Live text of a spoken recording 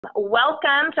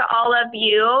Welcome to all of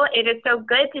you. It is so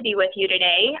good to be with you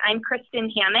today. I'm Kristen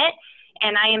Hammett,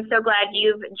 and I am so glad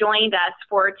you've joined us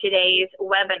for today's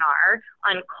webinar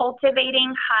on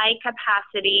cultivating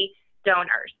high-capacity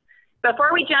donors.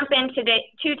 Before we jump into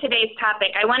today's topic,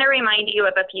 I want to remind you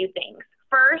of a few things.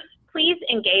 First, please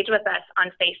engage with us on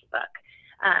Facebook.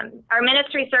 Our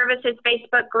Ministry Services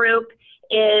Facebook group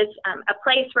is a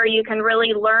place where you can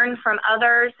really learn from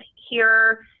others,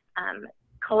 hear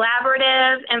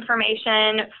collaborative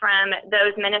information from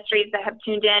those ministries that have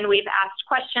tuned in. We've asked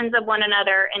questions of one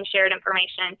another and shared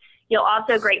information. You'll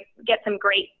also get some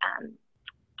great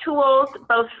tools,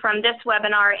 both from this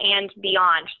webinar and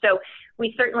beyond. So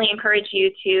we certainly encourage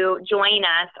you to join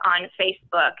us on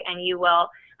Facebook, and you will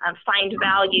find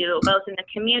value both in the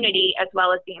community as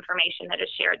well as the information that is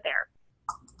shared there.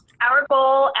 Our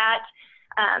goal at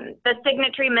the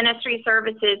Signatry Ministry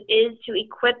Services is to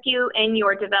equip you in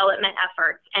your development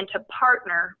efforts and to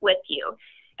partner with you.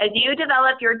 As you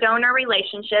develop your donor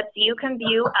relationships, you can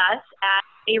view us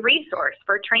as a resource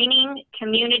for training,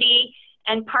 community,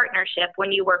 and partnership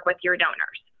when you work with your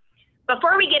donors.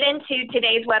 Before we get into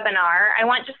today's webinar, I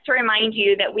want just to remind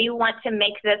you that we want to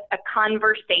make this a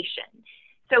conversation.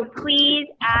 So please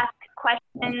ask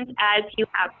questions as you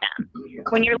have them.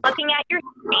 When you're looking at your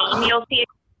screen, you'll see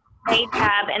a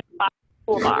tab and the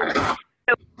toolbar.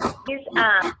 So please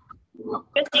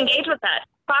just engage with us,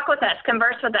 talk with us,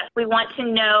 converse with us. We want to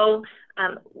know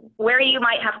where you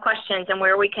might have questions and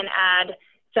where we can add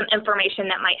some information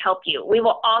that might help you. We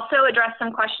will also address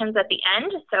some questions at the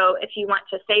end, so if you want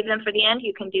to save them for the end,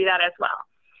 you can do that as well.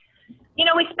 You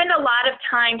know, we spend a lot of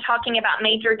time talking about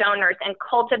major donors and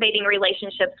cultivating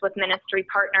relationships with ministry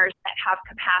partners that have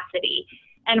capacity.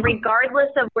 And regardless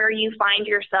of where you find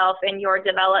yourself in your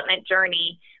development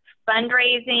journey,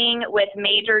 fundraising with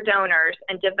major donors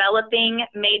and developing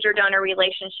major donor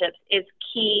relationships is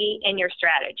key in your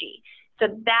strategy. So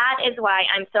that is why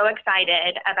I'm so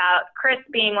excited about Chris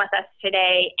being with us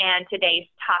today and today's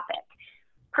topic.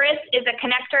 Chris is a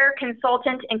connector,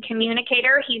 consultant, and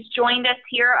communicator. He's joined us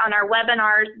here on our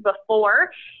webinars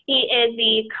before. He is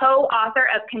the co-author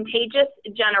of Contagious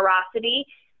Generosity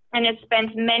and has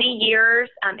spent many years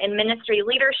in ministry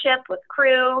leadership with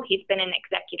Crew. He's been an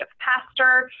executive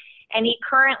pastor, and he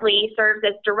currently serves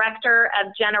as Director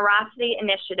of Generosity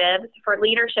Initiatives for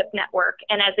Leadership Network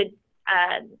and as a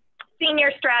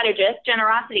Senior Strategist,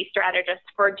 Generosity Strategist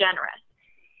for Generous.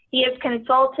 He has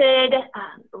consulted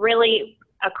really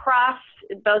across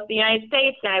both the United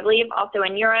States and I believe also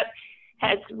in Europe,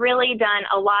 has really done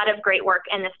a lot of great work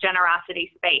in this generosity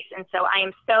space. And so I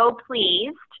am so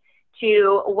pleased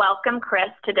to welcome Chris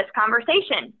to this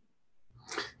conversation.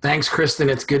 Thanks, Kristen.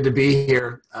 It's good to be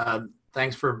here.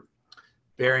 Thanks for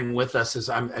bearing with us.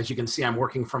 As you can see, I'm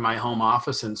working from my home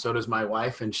office, and so does my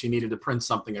wife, and she needed to print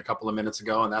something a couple of minutes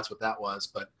ago, and that's what that was.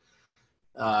 But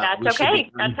that's okay.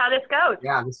 That's how this goes.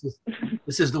 Yeah,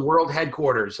 this is the world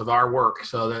headquarters of our work,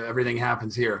 so that everything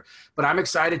happens here. But I'm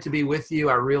excited to be with you.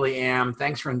 I really am.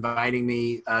 Thanks for inviting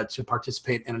me to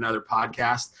participate in another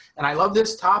podcast. And I love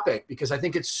this topic because I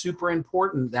think it's super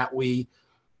important that we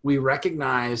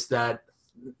recognize that,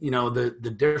 you know,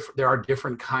 there are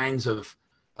different kinds of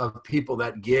people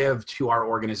that give to our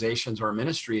organizations or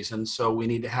ministries, and so we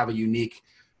need to have a unique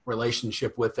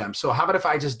relationship with them. So how about if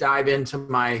I just dive into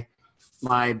my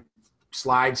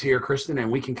slides here, Kristen,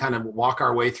 and we can kind of walk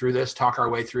our way through this, talk our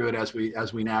way through it as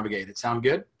we navigate it. Sound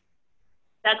good?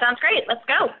 That sounds great. Let's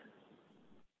go. All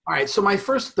right. So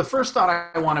the first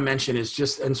thought I want to mention is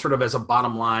just, and sort of as a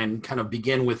bottom line, kind of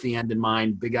begin with the end in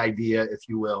mind, big idea, if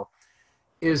you will,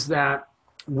 is that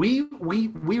we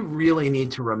really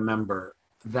need to remember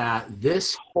that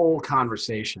this whole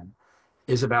conversation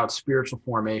is about spiritual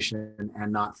formation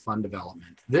and not fund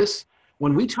development.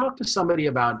 When we talk to somebody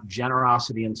about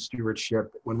generosity and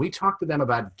stewardship, when we talk to them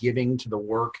about giving to the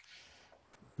work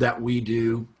that we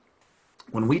do,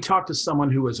 when we talk to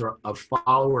someone who is a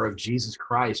follower of Jesus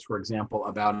Christ, for example,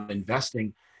 about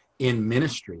investing in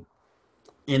ministry,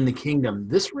 in the kingdom,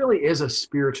 this really is a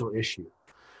spiritual issue.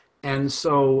 And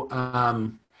so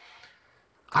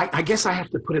I guess I have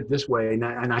to put it this way, and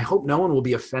I hope no one will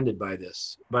be offended by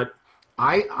this, but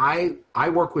I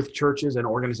work with churches and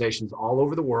organizations all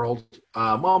over the world,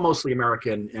 well, mostly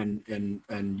America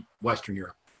and Western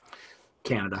Europe,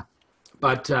 Canada.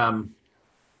 But, and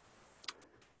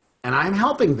I'm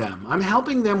helping them. I'm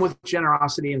helping them with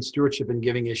generosity and stewardship and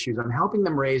giving issues. I'm helping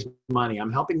them raise money.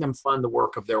 I'm helping them fund the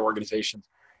work of their organizations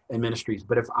and ministries.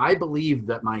 But if I believed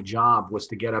that my job was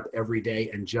to get up every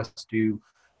day and just do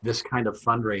this kind of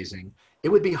fundraising, it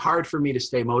would be hard for me to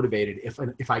stay motivated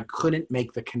if I couldn't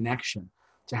make the connection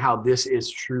to how this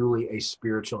is truly a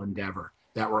spiritual endeavor.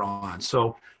 that we're on.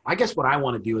 So I guess what I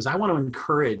want to do is I want to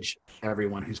encourage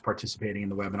everyone who's participating in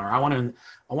the webinar. I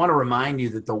want to remind you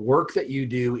that the work that you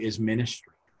do is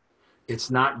ministry.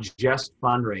 It's not just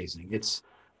fundraising.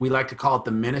 We like to call it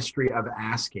the ministry of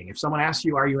asking. If someone asks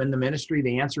you, are you in the ministry?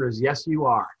 The answer is yes, you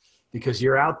are, because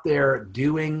you're out there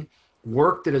doing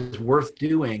work that is worth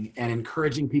doing and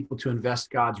encouraging people to invest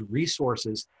God's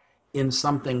resources in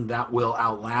something that will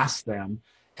outlast them.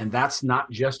 And that's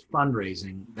not just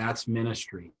fundraising, that's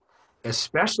ministry,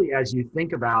 especially as you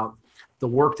think about the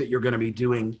work that you're going to be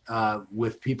doing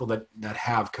with people that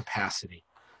have capacity,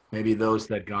 maybe those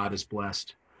that God has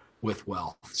blessed with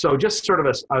wealth. So just sort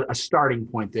of a starting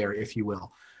point there, if you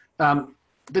will.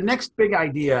 The next big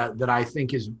idea that I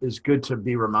think is good to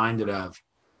be reminded of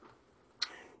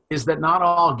is that not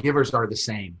all givers are the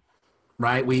same,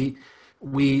 right?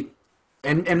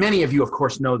 And many of you, of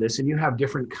course, know this, and you have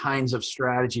different kinds of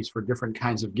strategies for different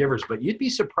kinds of givers, but you'd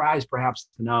be surprised perhaps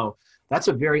to know that's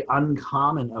a very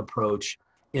uncommon approach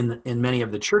in many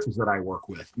of the churches that I work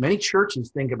with. Many churches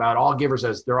think about all givers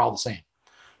as they're all the same.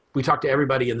 We talk to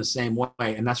everybody in the same way,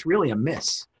 and that's really a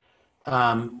miss.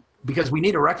 Because we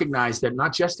need to recognize that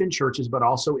not just in churches, but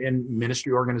also in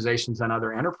ministry organizations and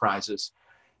other enterprises,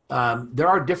 there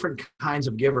are different kinds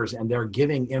of givers, and their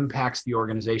giving impacts the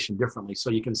organization differently. So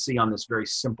you can see on this very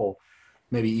simple,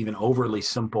 maybe even overly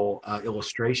simple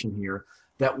illustration here,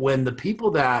 that when the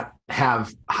people that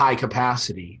have high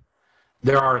capacity,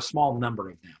 there are a small number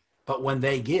of them, but when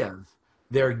they give,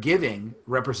 their giving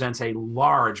represents a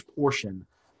large portion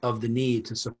of the need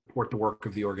to support the work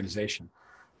of the organization.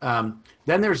 Then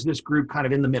there's this group kind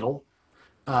of in the middle.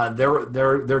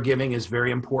 Their giving is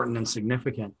very important and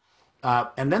significant.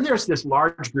 And then there's this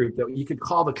large group that you could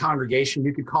call the congregation.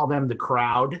 You could call them the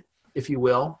crowd, if you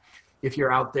will, if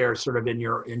you're out there sort of in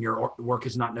your work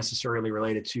is not necessarily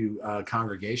related to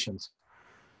congregations.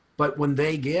 But when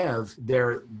they give,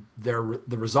 the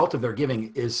result of their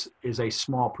giving is a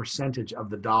small percentage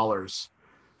of the dollars.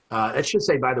 It should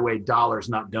say, by the way, dollars,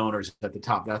 not donors at the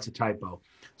top. That's a typo.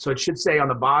 So it should say on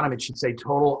the bottom, it should say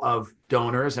total of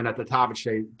donors, and at the top, it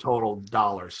should say total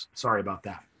dollars. Sorry about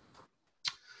that.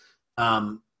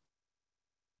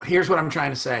 Here's what I'm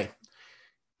trying to say.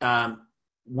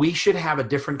 We should have a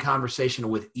different conversation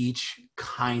with each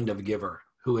kind of giver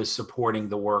who is supporting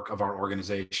the work of our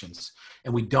organizations.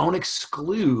 And we don't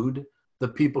exclude the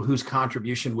people whose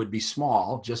contribution would be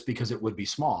small just because it would be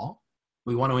small.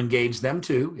 We want to engage them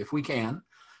too, if we can,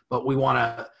 but we want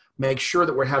to make sure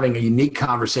that we're having a unique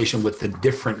conversation with the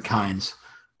different kinds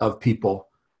of people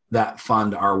that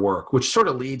fund our work, which sort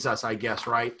of leads us, I guess,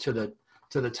 right to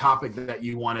the topic that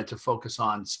you wanted to focus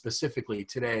on specifically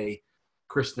today,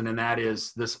 Kristen, and that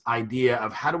is this idea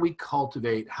of how do we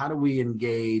cultivate, how do we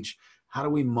engage, how do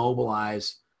we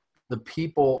mobilize the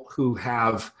people who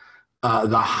have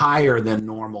the higher than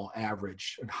normal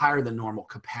average, higher than normal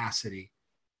capacity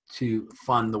to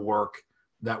fund the work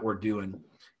that we're doing.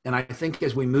 And I think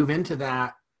as we move into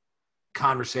that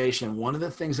conversation, one of the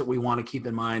things that we want to keep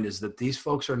in mind is that these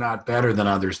folks are not better than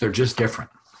others. They're just different.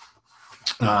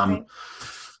 Right?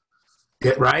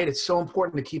 It's so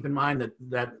important to keep in mind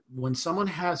that when someone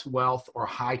has wealth or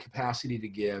high capacity to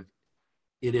give,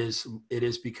 it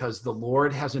is because the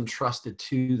Lord has entrusted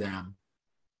to them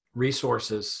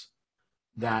resources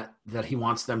that he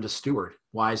wants them to steward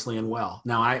wisely and well.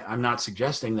 Now, I'm not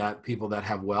suggesting that people that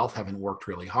have wealth haven't worked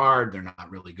really hard. They're not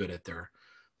really good at their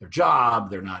job.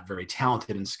 They're not very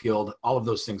talented and skilled. All of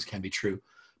those things can be true.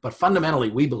 But fundamentally,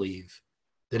 we believe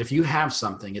that if you have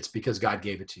something, it's because God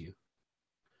gave it to you.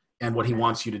 And what he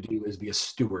wants you to do is be a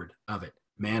steward of it,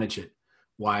 manage it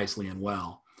wisely and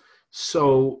well.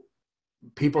 So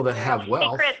people that have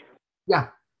wealth. Hey, Chris. Yeah.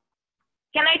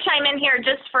 Can I chime in here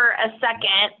just for a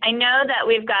second? I know that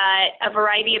we've got a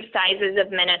variety of sizes of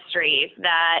ministries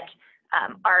that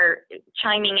are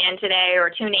chiming in today or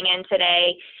tuning in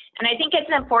today. And I think it's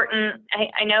important,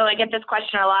 I know I get this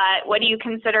question a lot, what do you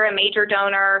consider a major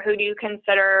donor? Who do you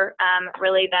consider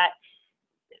really that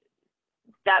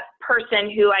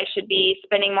person who I should be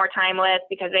spending more time with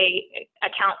because they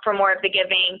account for more of the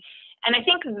giving? And I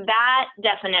think that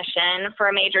definition for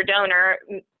a major donor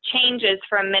changes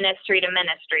from ministry to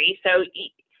ministry. So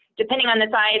depending on the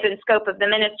size and scope of the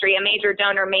ministry, a major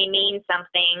donor may mean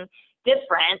something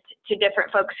different to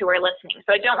different folks who are listening.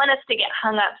 So I don't want us to get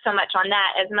hung up so much on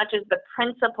that as much as the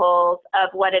principles of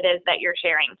what it is that you're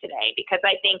sharing today, because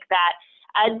I think that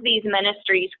as these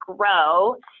ministries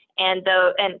grow, and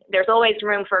there's always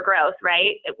room for growth,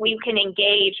 right? We can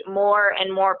engage more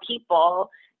and more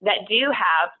people that do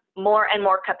have more and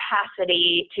more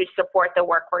capacity to support the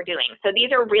work we're doing. So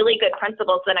these are really good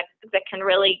principles that can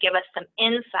really give us some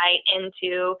insight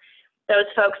into those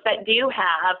folks that do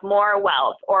have more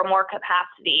wealth or more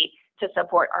capacity to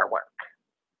support our work.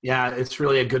 Yeah, it's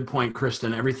really a good point,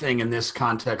 Kristen. Everything in this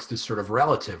context is sort of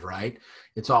relative, right?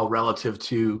 It's all relative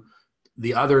to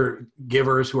the other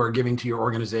givers who are giving to your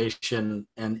organization,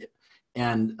 and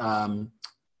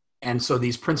so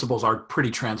these principles are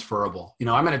pretty transferable. You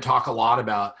know, I'm going to talk a lot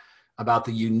about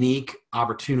the unique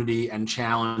opportunity and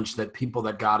challenge that people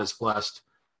that God has blessed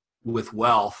with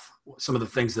wealth, some of the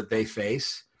things that they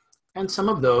face. And some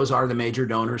of those are the major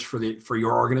donors for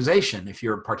your organization. If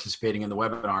you're participating in the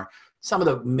webinar, some of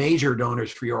the major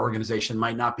donors for your organization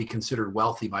might not be considered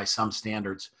wealthy by some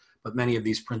standards, but many of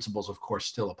these principles, of course,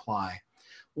 still apply.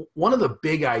 One of the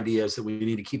big ideas that we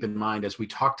need to keep in mind as we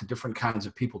talk to different kinds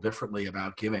of people differently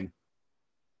about giving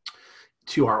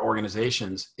to our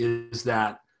organizations is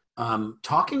that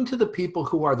talking to the people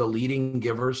who are the leading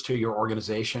givers to your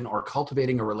organization or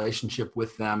cultivating a relationship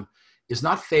with them is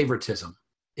not favoritism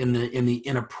in the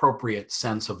inappropriate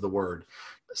sense of the word.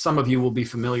 Some of you will be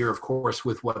familiar, of course,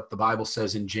 with what the Bible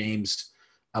says in James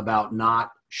about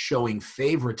not showing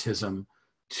favoritism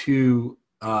to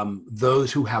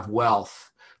those who have wealth.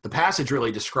 The passage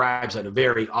really describes a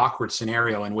very awkward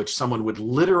scenario in which someone would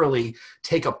literally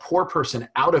take a poor person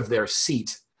out of their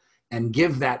seat and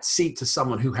give that seat to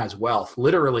someone who has wealth,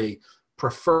 literally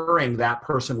preferring that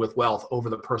person with wealth over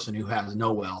the person who has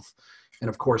no wealth. And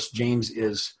of course, James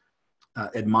is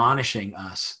admonishing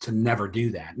us to never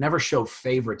do that, never show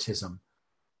favoritism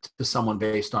to someone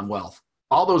based on wealth.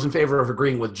 All those in favor of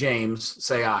agreeing with James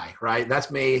say aye, right?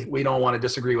 That's me. We don't want to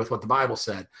disagree with what the Bible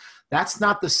said. That's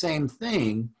not the same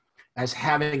thing as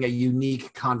having a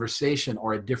unique conversation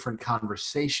or a different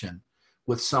conversation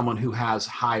with someone who has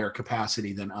higher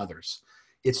capacity than others.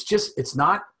 It's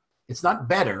not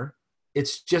better.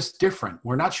 It's just different.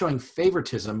 We're not showing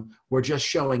favoritism. We're just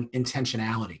showing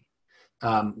intentionality.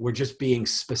 We're just being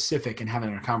specific and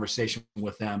having a conversation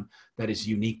with them that is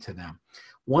unique to them.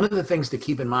 One of the things to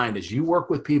keep in mind is you work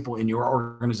with people in your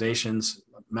organizations,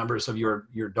 members of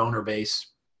your donor base,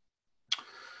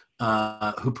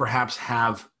 who perhaps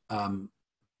have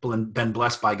been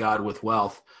blessed by God with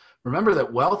wealth. Remember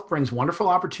that wealth brings wonderful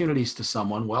opportunities to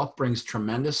someone. Wealth brings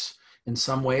tremendous, in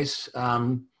some ways,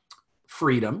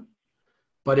 freedom,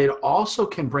 but it also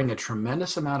can bring a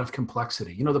tremendous amount of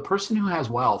complexity. You know, the person who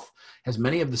has wealth has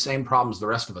many of the same problems the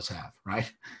rest of us have,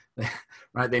 right?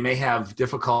 Right? They may have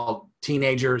difficult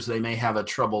teenagers. They may have a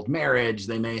troubled marriage.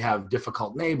 They may have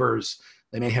difficult neighbors.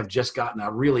 They may have just gotten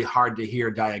a really hard to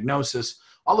hear diagnosis.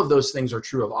 All of those things are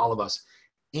true of all of us.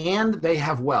 And they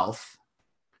have wealth,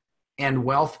 and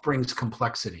wealth brings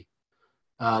complexity.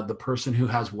 The person who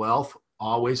has wealth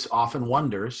often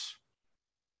wonders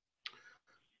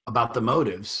about the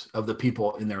motives of the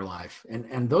people in their life.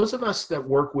 And those of us that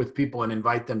work with people and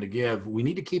invite them to give, we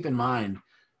need to keep in mind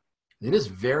it is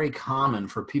very common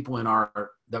for people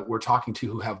that we're talking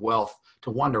to who have wealth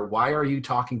to wonder, why are you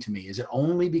talking to me? Is it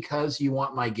only because you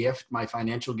want my gift, my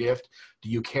financial gift? Do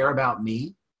you care about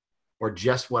me or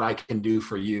just what I can do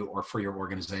for you or for your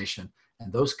organization?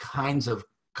 And those kinds of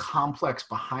complex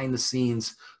behind the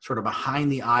scenes, sort of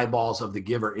behind the eyeballs of the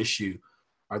giver issue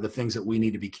are the things that we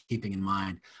need to be keeping in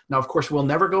mind. Now, of course, we'll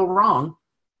never go wrong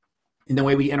in the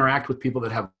way we interact with people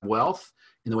that have wealth,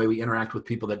 in the way we interact with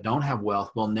people that don't have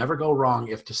wealth. We'll never go wrong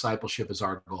if discipleship is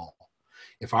our goal.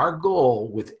 If our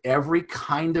goal with every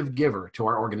kind of giver to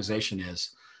our organization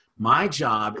is, my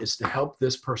job is to help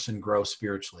this person grow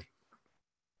spiritually.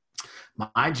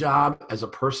 My job as a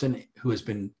person who has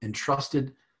been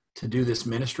entrusted to do this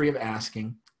ministry of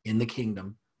asking in the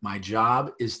kingdom, my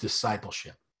job is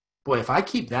discipleship. Boy, if I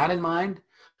keep that in mind,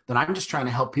 then I'm just trying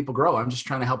to help people grow. I'm just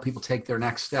trying to help people take their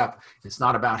next step. It's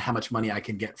not about how much money I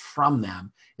can get from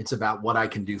them. It's about what I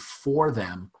can do for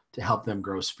them to help them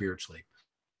grow spiritually.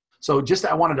 So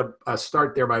I wanted to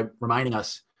start there by reminding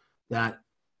us that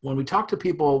when we talk to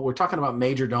people, we're talking about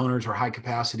major donors or high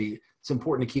capacity. It's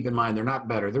important to keep in mind they're not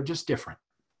better. They're just different.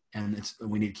 And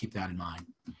we need to keep that in mind.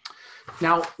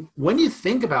 Now, when you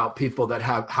think about people that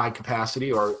have high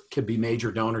capacity or could be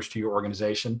major donors to your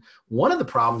organization, one of the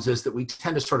problems is that we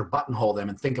tend to sort of buttonhole them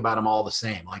and think about them all the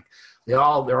same. Like they're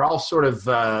all sort of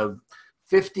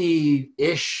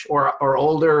 50-ish or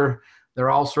older. They're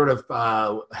all sort of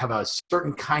have a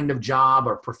certain kind of job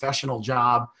or professional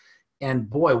job. And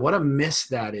boy, what a miss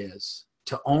that is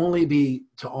to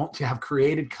have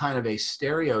created kind of a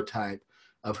stereotype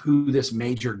of who this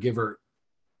major giver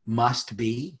must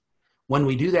be. When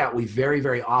we do that, we very,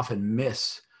 very often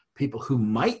miss people who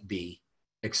might be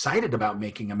excited about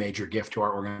making a major gift to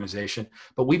our organization,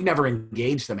 but we've never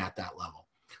engaged them at that level.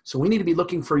 So we need to be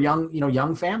looking for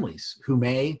young families who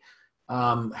may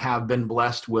have been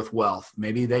blessed with wealth.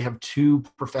 Maybe they have two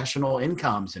professional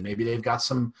incomes, and maybe they've got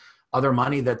some other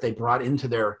money that they brought into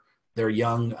their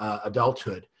young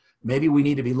adulthood. Maybe we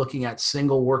need to be looking at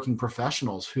single working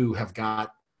professionals who have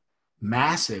got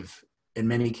massive, in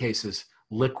many cases,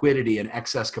 liquidity and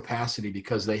excess capacity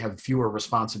because they have fewer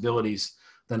responsibilities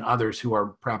than others who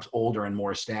are perhaps older and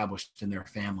more established in their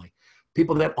family.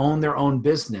 People that own their own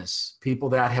business, people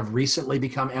that have recently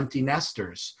become empty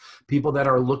nesters, people that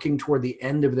are looking toward the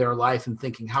end of their life and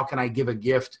thinking, how can I give a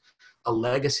gift, a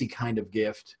legacy kind of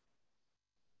gift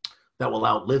that will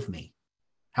outlive me?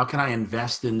 How can I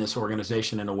invest in this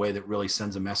organization in a way that really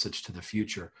sends a message to the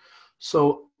future?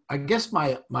 So I guess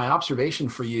my observation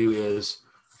for you is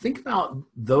think about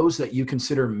those that you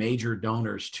consider major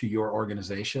donors to your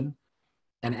organization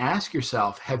and ask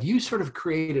yourself, have you sort of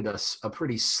created a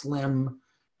pretty slim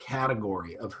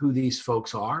category of who these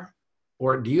folks are?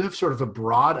 Or do you have sort of a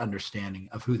broad understanding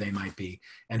of who they might be?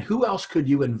 And who else could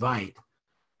you invite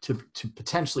to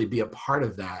potentially be a part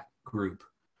of that group?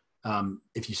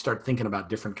 If you start thinking about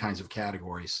different kinds of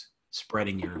categories,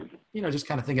 spreading your, just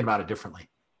kind of thinking about it differently.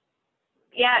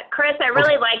 Yeah, Chris, I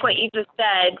really like what you just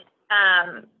said.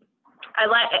 I'm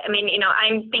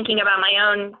thinking about my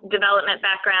own development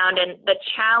background, and the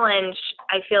challenge,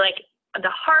 I feel like the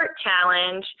heart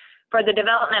challenge for the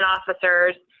development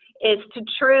officers is to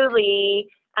truly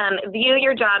view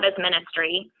your job as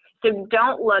ministry. So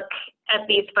don't look at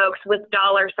these folks with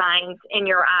dollar signs in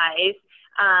your eyes.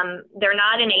 They're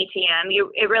not an ATM.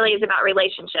 It really is about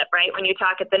relationship, right? When you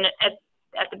talk at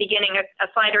the beginning, a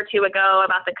slide or two ago,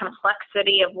 about the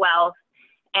complexity of wealth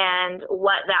and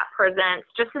what that presents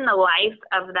just in the life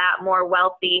of that more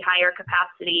wealthy, higher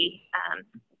capacity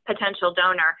potential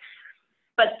donor.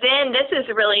 But then this is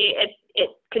really, it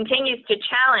continues to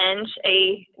challenge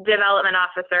a development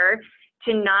officer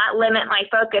to not limit my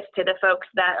focus to the folks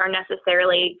that are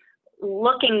necessarily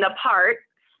looking the part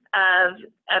of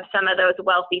some of those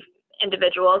wealthy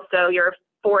individuals. So you're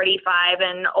 45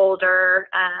 and older,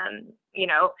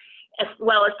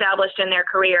 well established in their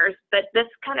careers. But this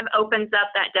kind of opens up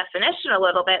that definition a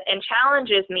little bit and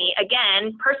challenges me.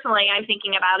 Again, personally, I'm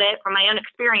thinking about it from my own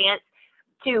experience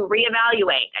to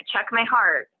reevaluate. I check my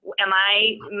heart. Am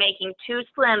I making too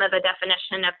slim of a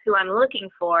definition of who I'm looking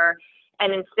for?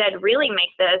 And instead really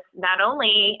make this not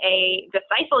only a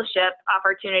discipleship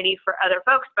opportunity for other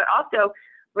folks, but also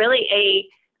really a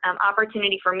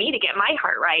opportunity for me to get my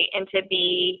heart right and to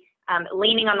be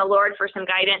leaning on the Lord for some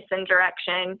guidance and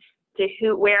direction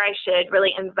to where I should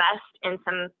really invest in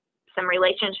some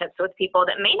relationships with people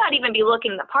that may not even be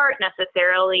looking the part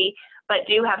necessarily, but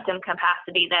do have some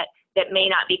capacity that may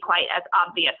not be quite as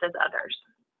obvious as others.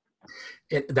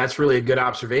 That's really a good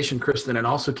observation, Kristen. And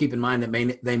also keep in mind that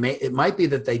it might be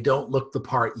that they don't look the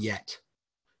part yet,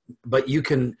 but you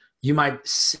might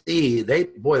see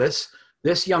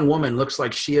this young woman looks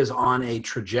like she is on a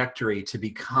trajectory to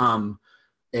become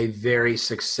a very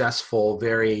successful,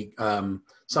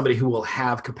 somebody who will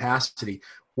have capacity.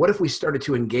 What if we started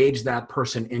to engage that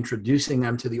person, introducing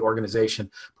them to the organization,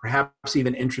 perhaps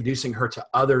even introducing her to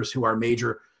others who are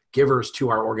major givers to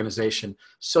our organization,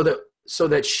 so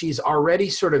that she's already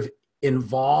sort of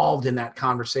involved in that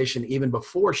conversation even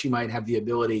before she might have the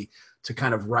ability to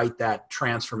kind of write that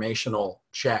transformational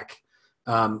check.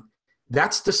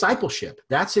 That's discipleship.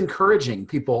 That's encouraging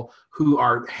people who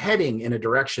are heading in a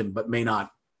direction but may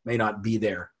not be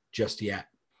there just yet.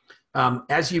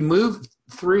 As you move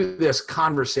through this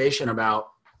conversation about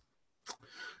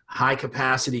high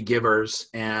capacity givers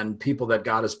and people that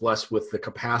God has blessed with the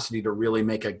capacity to really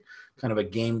make a kind of a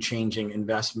game-changing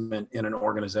investment in an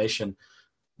organization,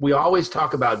 we always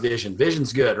talk about vision.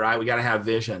 Vision's good, right? We got to have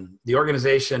vision. The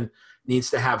organization needs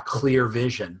to have clear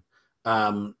vision.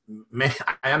 I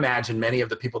imagine many of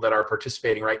the people that are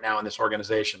participating right now in this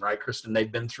organization, right, Kristen,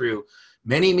 they've been through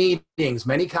many meetings,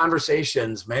 many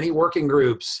conversations, many working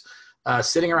groups,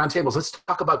 sitting around tables. Let's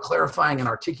talk about clarifying and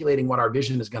articulating what our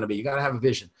vision is going to be. You got to have a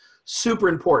vision. Super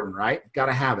important, right? Got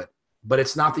to have it, but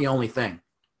it's not the only thing.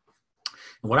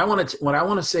 And what I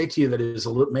want to say to you that is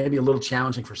maybe a little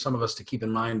challenging for some of us to keep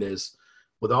in mind is,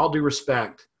 with all due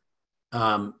respect,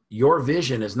 your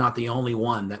vision is not the only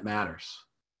one that matters.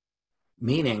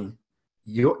 Meaning,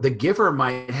 the giver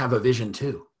might have a vision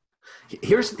too.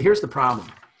 Here's the problem.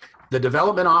 The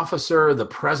development officer, the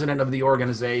president of the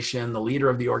organization, the leader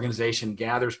of the organization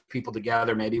gathers people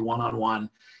together, maybe one-on-one,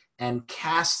 and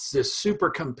casts this super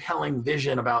compelling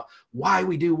vision about why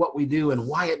we do what we do and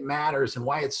why it matters and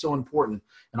why it's so important.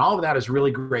 And all of that is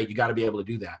really great. You got to be able to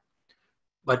do that.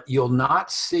 But you'll not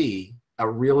see a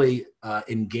really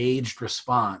engaged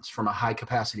response from a high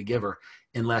capacity giver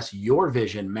unless your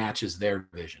vision matches their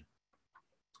vision.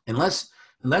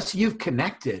 Unless you've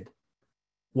connected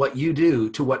what you do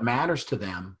to what matters to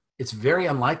them, it's very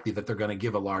unlikely that they're going to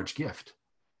give a large gift.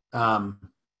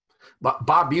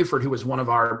 Bob Buford, who was one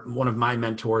of my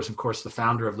mentors, of course, the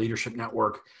founder of Leadership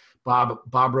Network, Bob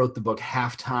wrote the book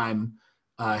Halftime,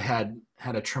 had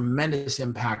a tremendous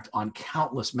impact on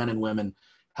countless men and women,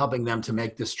 helping them to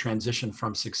make this transition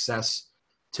from success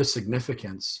to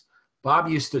significance. Bob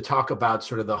used to talk about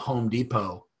sort of the Home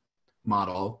Depot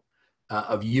model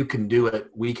of you can do it,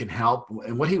 we can help.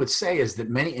 And what he would say is that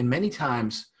many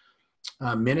times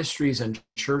ministries and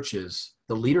churches,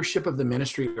 the leadership of the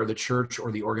ministry or the church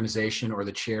or the organization or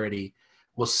the charity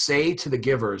will say to the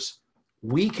givers,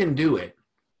 we can do it,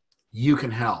 you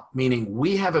can help. Meaning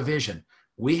we have a vision,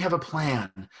 we have a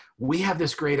plan, we have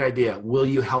this great idea, will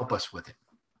you help us with it?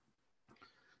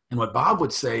 And what Bob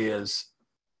would say is,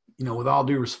 with all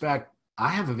due respect, I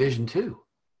have a vision too.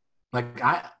 Like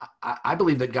I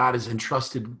believe that God has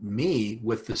entrusted me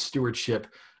with the stewardship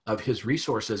of his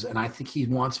resources. And I think he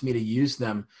wants me to use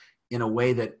them in a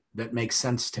way that makes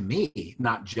sense to me,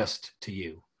 not just to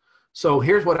you. So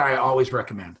here's what I always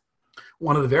recommend.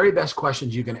 One of the very best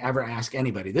questions you can ever ask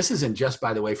anybody. This isn't just,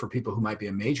 by the way, for people who might be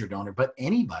a major donor, but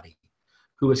anybody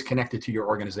who is connected to your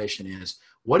organization is,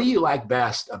 what do you like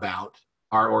best about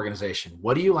our organization?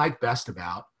 What do you like best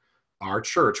about our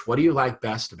church? What do you like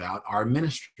best about our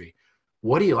ministry?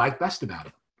 What do you like best about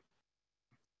it?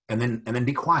 And then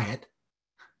be quiet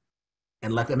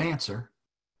and let them answer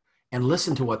and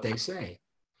listen to what they say.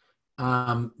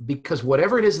 Because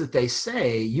whatever it is that they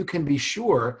say, you can be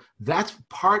sure that's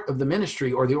part of the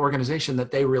ministry or the organization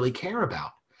that they really care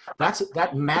about.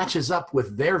 That matches up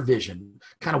with their vision,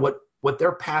 kind of what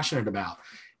they're passionate about.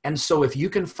 And so if you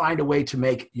can find a way to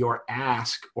make your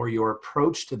ask or your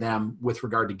approach to them with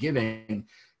regard to giving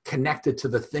connected to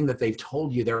the thing that they've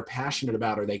told you they're passionate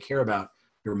about or they care about,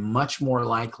 you're much more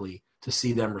likely to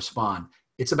see them respond.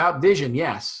 It's about vision,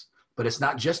 yes, but it's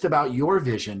not just about your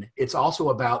vision. It's also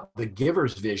about the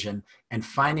giver's vision and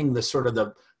finding the sort of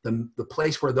the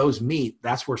place where those meet.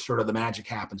 That's where sort of the magic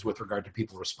happens with regard to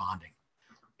people responding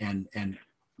and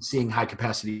seeing high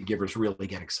capacity givers really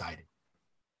get excited.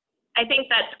 I think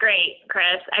that's great,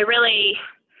 Chris.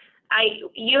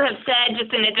 You have said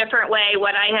just in a different way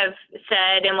what I have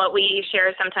said and what we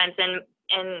share sometimes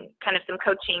in kind of some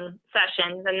coaching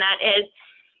sessions, and that is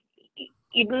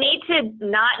you need to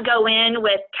not go in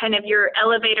with kind of your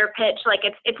elevator pitch. Like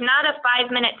it's not a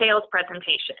 5-minute sales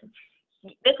presentation.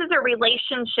 This is a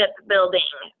relationship building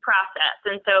process.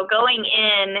 And so going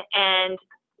in and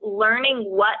learning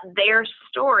what their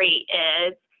story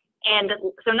is, and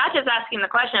so not just asking the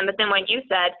question, but then what you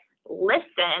said,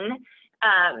 listen,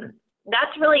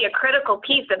 that's really a critical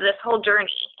piece of this whole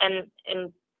journey.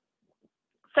 And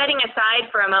setting aside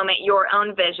for a moment your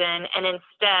own vision and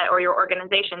instead, or your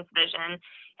organization's vision,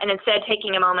 and instead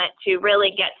taking a moment to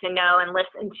really get to know and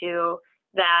listen to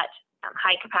that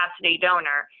high capacity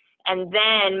donor, and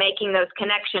then making those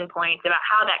connection points about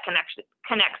how that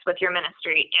connects with your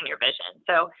ministry and your vision.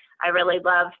 So I really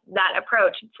love that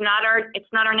approach. It's not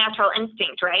our natural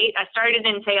instinct, right? I started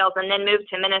in sales and then moved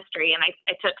to ministry, and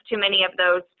I took too many of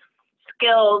those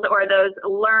skills or those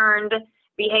learned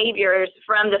behaviors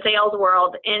from the sales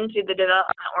world into the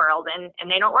development world,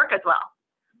 and they don't work as well.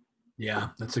 Yeah,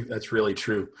 that's really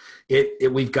true.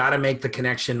 We've got to make the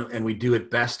connection, and we do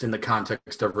it best in the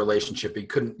context of relationship. You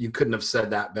couldn't have said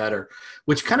that better,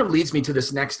 which kind of leads me to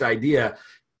this next idea.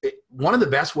 One of the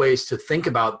best ways to think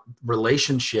about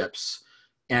relationships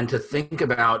and to think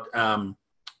about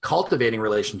cultivating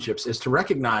relationships is to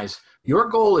recognize your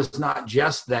goal is not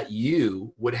just that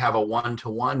you would have a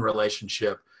one-to-one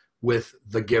relationship with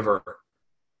the giver,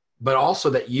 but also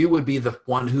that you would be the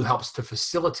one who helps to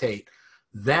facilitate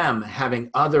them having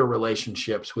other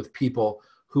relationships with people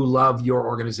who love your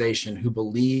organization, who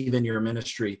believe in your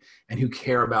ministry, and who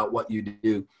care about what you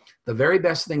do. The very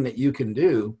best thing that you can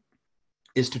do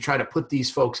is to try to put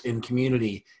these folks in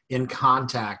community, in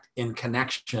contact, in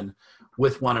connection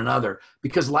with one another,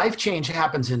 because life change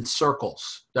happens in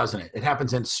circles, doesn't it? It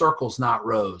happens in circles, not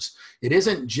rows. It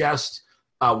isn't just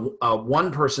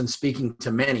one person speaking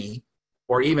to many,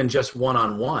 or even just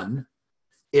one-on-one.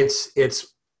 It's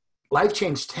life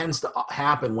change tends to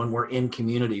happen when we're in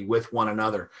community with one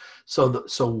another. So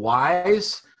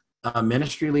wise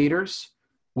ministry leaders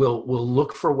will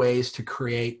look for ways to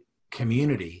create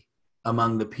community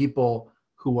among the people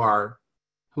who are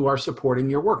supporting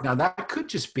your work. Now, that could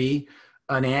just be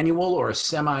an annual or a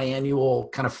semi-annual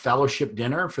kind of fellowship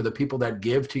dinner for the people that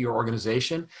give to your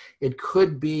organization. It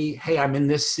could be, hey, I'm in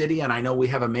this city and I know we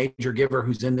have a major giver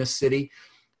who's in this city.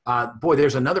 boy,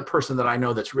 there's another person that I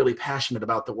know that's really passionate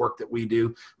about the work that we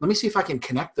do. Let me see if I can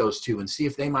connect those two and see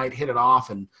if they might hit it off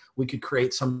and we could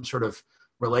create some sort of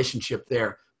relationship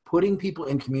there. Putting people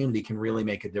in community can really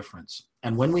make a difference.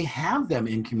 And when we have them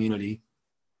in community,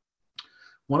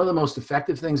 one of the most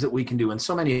effective things that we can do, and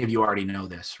so many of you already know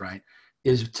this, right,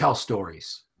 is tell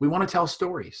stories. We want to tell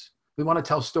stories. We want to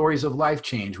tell stories of life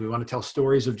change. We want to tell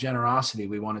stories of generosity.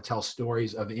 We want to tell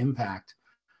stories of impact.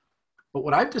 But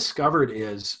what I've discovered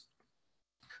is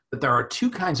that there are two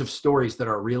kinds of stories that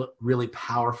are really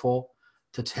powerful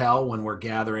to tell when we're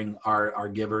gathering our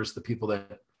givers, the people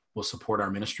that will support our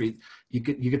ministry. You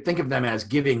could think of them as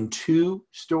giving to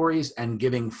stories and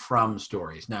giving from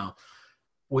stories. Now,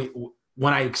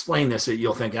 when I explain this,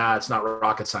 you'll think, it's not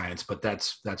rocket science, but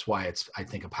that's why it's, I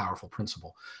think, a powerful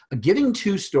principle. A giving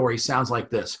to story sounds like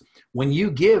this. When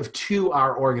you give to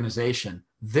our organization,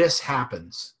 this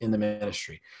happens in the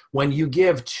ministry. When you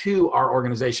give to our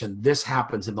organization, this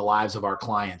happens in the lives of our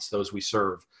clients, those we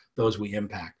serve, those we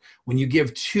impact. When you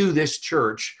give to this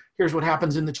church, here's what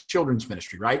happens in the children's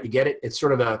ministry, right? You get it? It's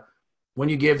sort of when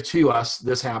you give to us,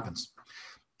 this happens.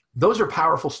 Those are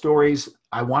powerful stories.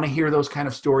 I want to hear those kind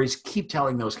of stories. Keep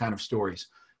telling those kind of stories.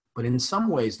 But in some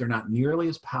ways, they're not nearly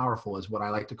as powerful as what I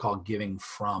like to call giving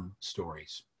from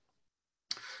stories.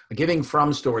 A giving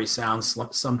from story sounds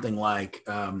something like,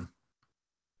 I've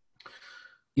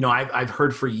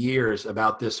heard for years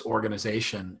about this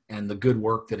organization and the good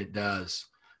work that it does,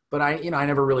 but I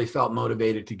never really felt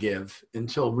motivated to give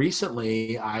until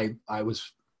recently. I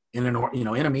was in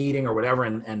a meeting or whatever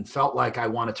and felt like I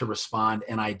wanted to respond,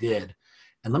 and I did.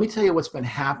 And let me tell you what's been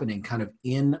happening kind of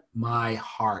in my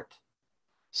heart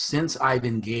since I've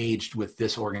engaged with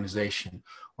this organization,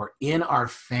 or in our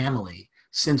family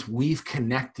since we've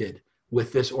connected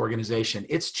with this organization.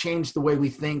 It's changed the way we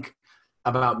think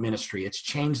about ministry. It's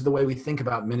changed the way we think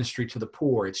about ministry to the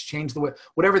poor. It's changed the way,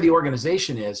 whatever the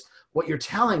organization is, what you're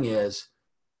telling is,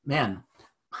 man,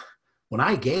 when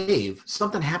I gave,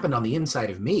 something happened on the inside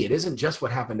of me. It isn't just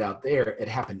what happened out there. It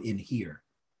happened in here.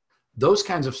 Those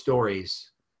kinds of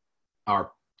stories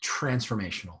are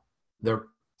transformational. They're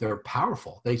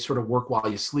powerful. They sort of work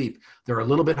while you sleep. They're a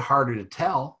little bit harder to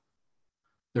tell.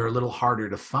 They're a little harder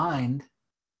to find.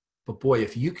 But boy,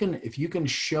 if you can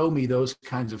show me those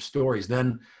kinds of stories,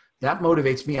 then that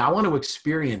motivates me. I want to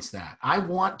experience that. I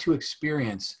want to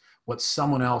experience what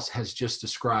someone else has just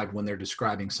described when they're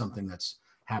describing something that's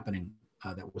happening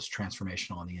that was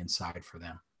transformational on the inside for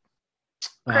them.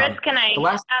 Chris, can I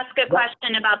ask a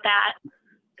question about that?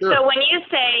 Sure. So when you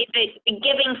say that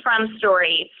giving from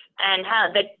stories and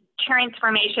how the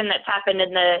transformation that's happened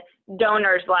in the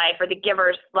donor's life or the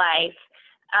giver's life,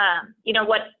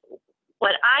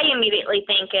 what I immediately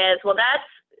think is, well,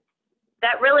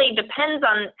 that really depends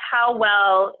on how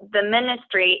well the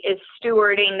ministry is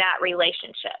stewarding that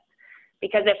relationship.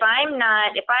 Because if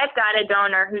I've got a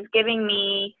donor who's giving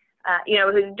me,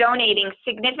 who's donating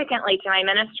significantly to my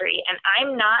ministry, and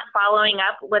I'm not following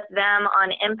up with them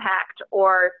on impact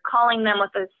or calling them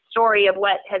with a story of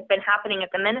what has been happening at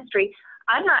the ministry,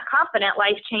 I'm not confident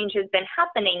life change has been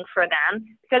happening for them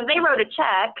because they wrote a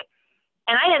check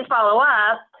and I didn't follow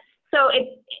up. So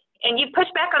and you push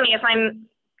back on me if I'm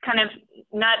kind of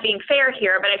not being fair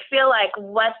here, but I feel like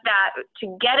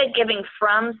to get a giving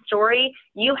from story,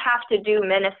 you have to do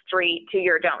ministry to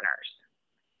your donors.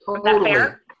 Totally. Is that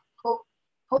fair?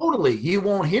 Totally. You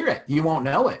won't hear it. You won't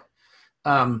know it.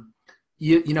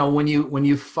 When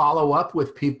you follow up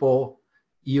with people,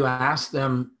 you ask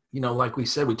them, like we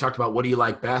said, we talked about what do you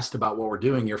like best about what we're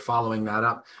doing. You're following that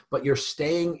up, but you're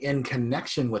staying in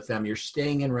connection with them. You're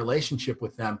staying in relationship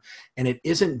with them. And it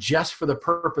isn't just for the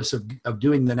purpose of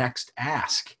doing the next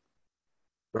ask,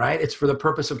 right? It's for the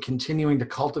purpose of continuing to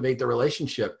cultivate the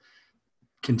relationship,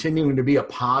 continuing to be a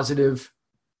positive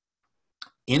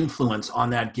influence on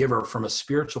that giver from a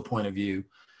spiritual point of view.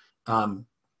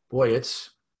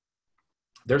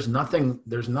 There's nothing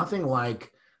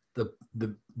like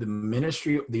the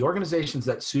ministry, the organizations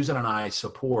that Susan and I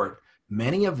support.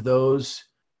 Many of those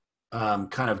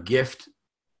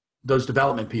those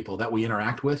development people that we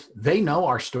interact with, they know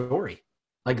our story.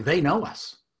 Like, they know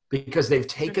us because they've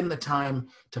taken the time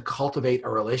to cultivate a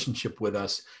relationship with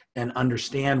us and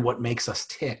understand what makes us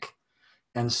tick.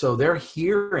 And so they're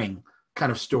hearing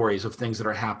kind of stories of things that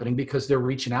are happening because they're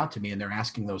reaching out to me and they're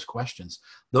asking those questions.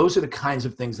 Those are the kinds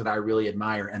of things that I really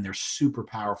admire, and they're super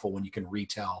powerful when you can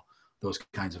retell those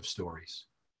kinds of stories.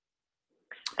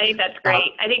 I think that's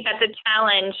great. I think that's a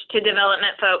challenge to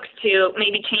development folks to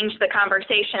maybe change the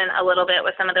conversation a little bit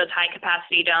with some of those high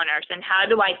capacity donors. And how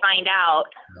do I find out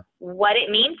what it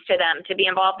means to them to be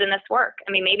involved in this work?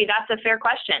 I mean, maybe that's a fair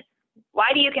question.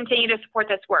 Why do you continue to support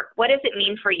this work? What does it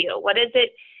mean for you? What is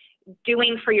it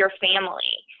doing for your family?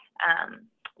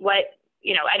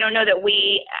 I don't know that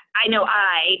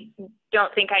I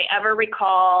don't think I ever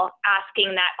recall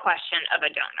asking that question of a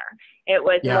donor. It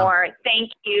was more,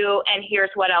 thank you, and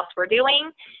here's what else we're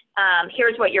doing.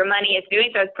 Here's what your money is doing.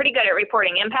 So I was pretty good at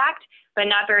reporting impact, but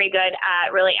not very good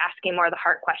at really asking more of the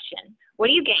heart question. What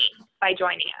do you gain by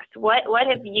joining us? What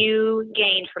have you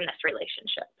gained from this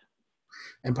relationship?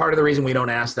 And part of the reason we don't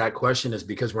ask that question is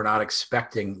because we're not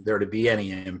expecting there to be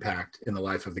any impact in the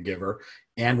life of the giver.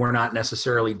 And we're not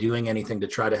necessarily doing anything to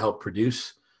try to help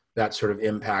produce that sort of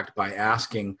impact by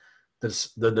asking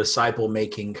the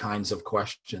disciple-making kinds of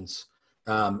questions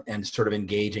and sort of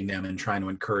engaging them and trying to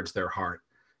encourage their heart.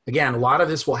 Again, a lot of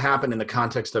this will happen in the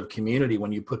context of community.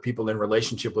 When you put people in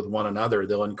relationship with one another,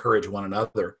 they'll encourage one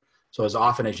another. So as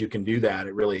often as you can do that,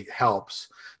 it really helps.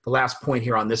 The last point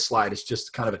here on this slide is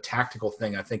just kind of a tactical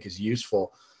thing I think is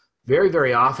useful. Very,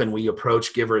 very often we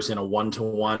approach givers in a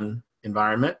one-to-one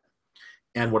environment.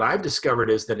 And what I've discovered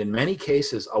is that in many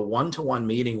cases, a one-to-one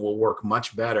meeting will work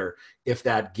much better if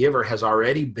that giver has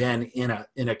already been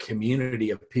in a community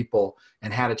of people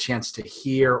and had a chance to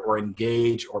hear or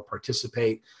engage or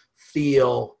participate,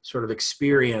 feel, sort of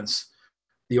experience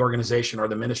the organization or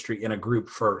the ministry in a group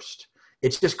first.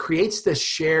 It just creates this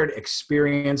shared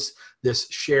experience, this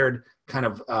shared kind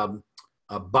of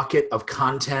a bucket of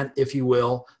content, if you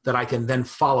will, that I can then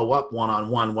follow up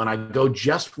one-on-one. When I go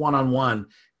just one-on-one,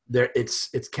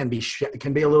 it can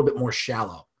be a little bit more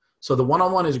shallow. So the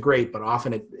one-on-one is great, but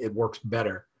often it works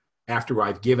better after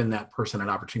I've given that person an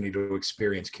opportunity to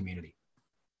experience community.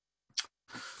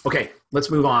 Okay,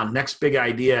 let's move on. Next big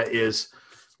idea is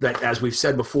that, as we've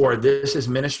said before, this is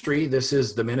ministry. This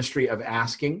is the ministry of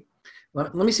asking.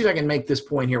 Let me see if I can make this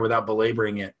point here without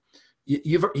belaboring it.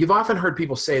 You've often heard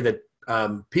people say that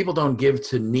people don't give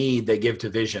to need, they give to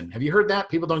vision. Have you heard that?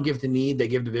 People don't give to need, they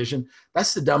give to vision.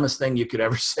 That's the dumbest thing you could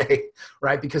ever say,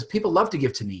 right? Because people love to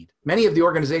give to need. Many of the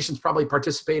organizations probably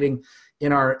participating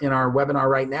in our webinar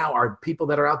right now are people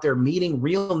that are out there meeting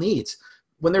real needs.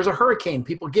 When there's a hurricane,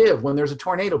 people give. When there's a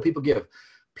tornado, people give.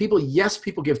 People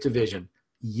give to vision.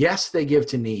 Yes, they give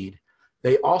to need.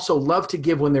 They also love to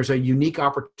give when there's a unique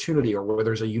opportunity or where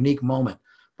there's a unique moment.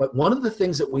 But one of the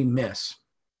things that we miss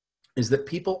is that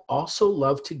people also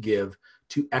love to give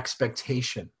to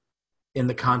expectation in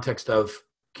the context of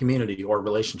community or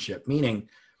relationship. Meaning,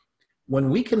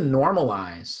 when we can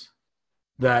normalize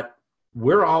that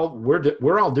we're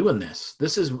all doing this.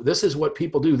 This is what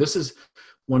people do. This is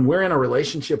when we're in a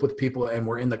relationship with people and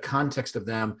we're in the context of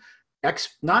them,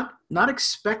 not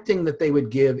expecting that they would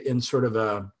give in sort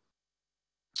of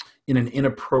in an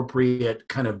inappropriate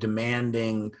kind of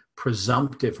demanding,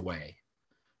 presumptive way,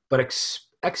 but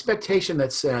expectation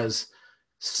that says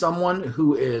someone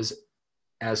who is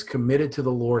as committed to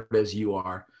the Lord as you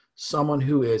are, someone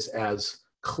who is as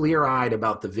clear-eyed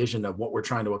about the vision of what we're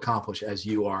trying to accomplish as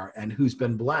you are, and who's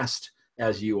been blessed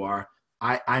as you are,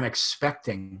 I'm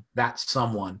expecting that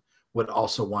someone would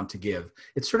also want to give.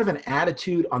 It's sort of an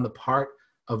attitude on the part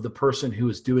of the person who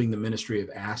is doing the ministry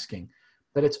of asking,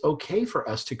 that it's okay for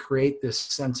us to create this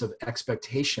sense of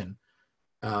expectation,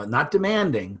 not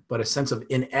demanding, but a sense of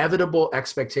inevitable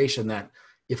expectation that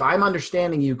if I'm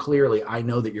understanding you clearly, I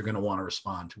know that you're going to want to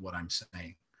respond to what I'm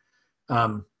saying.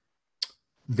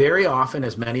 Very often,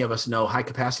 as many of us know, high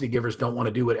capacity givers don't want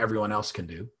to do what everyone else can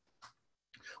do,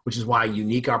 which is why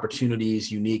unique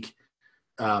opportunities, unique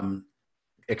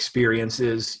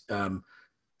experiences,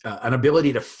 an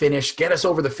ability to get us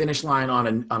over the finish line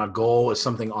on a goal is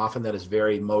something often that is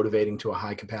very motivating to a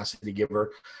high capacity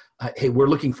giver. Hey, we're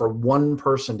looking for one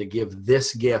person to give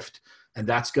this gift, and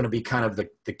that's going to be kind of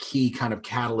the key kind of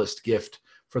catalyst gift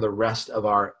for the rest of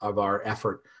our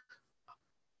effort.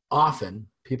 Often,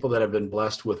 people that have been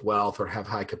blessed with wealth or have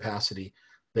high capacity,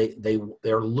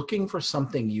 they're looking for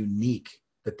something unique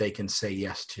that they can say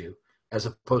yes to, as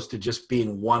opposed to just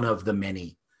being one of the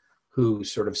many who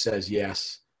sort of says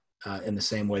yes in the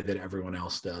same way that everyone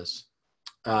else does.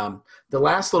 The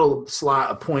last little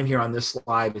point here on this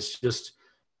slide is just,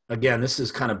 again, this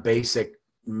is kind of basic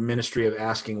ministry of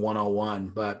asking 101,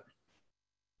 but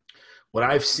what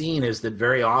I've seen is that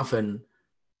very often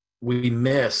we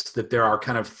miss that there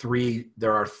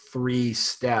are three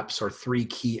steps or three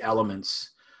key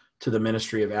elements to the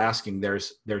ministry of asking.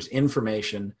 There's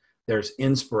information, there's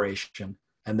inspiration,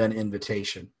 and then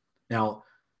invitation. Now,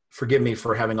 forgive me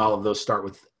for having all of those start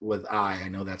with I. I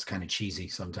know that's kind of cheesy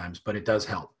sometimes, but it does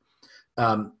help.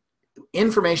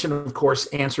 Information, of course,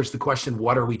 answers the question,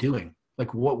 what are we doing?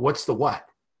 Like, what's the what?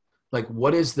 Like,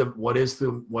 what is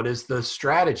the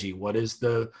strategy? What is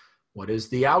the What is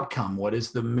the outcome? What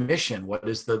is the mission?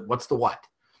 What's the what?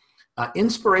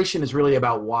 Inspiration is really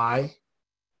about why.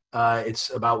 It's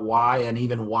about why, and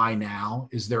even why now.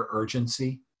 Is there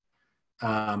urgency?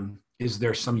 Is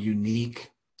there some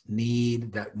unique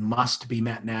need that must be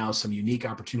met now, some unique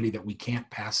opportunity that we can't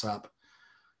pass up?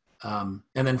 And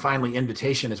then finally,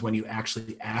 invitation is when you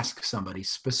actually ask somebody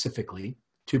specifically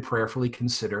to prayerfully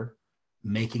consider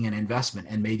making an investment,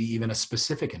 and maybe even a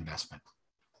specific investment.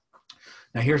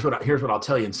 Now, here's what I'll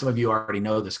tell you, and some of you already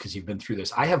know this because you've been through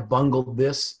this. I have bungled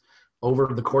this over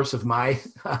the course of my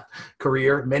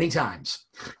career many times.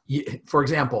 For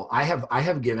example, I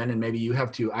have given, and maybe you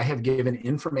have too, I have given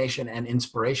information and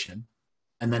inspiration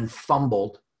and then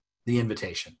fumbled the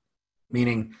invitation,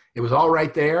 meaning it was all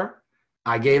right there.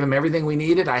 I gave them everything we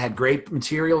needed. I had great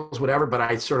materials, whatever, but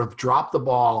I sort of dropped the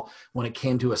ball when it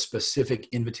came to a specific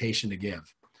invitation to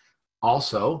give.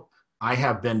 Also, I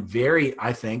have been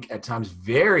I think at times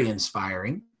very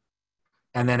inspiring,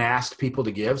 and then asked people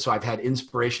to give. So I've had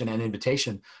inspiration and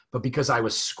invitation, but because I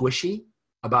was squishy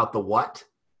about the what,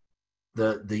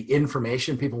 the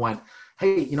information, people went,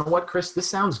 hey, you know what, Chris, this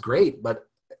sounds great, but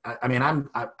I mean,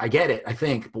 I get it, I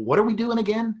think, but what are we doing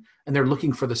again? And they're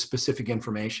looking for the specific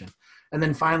information. And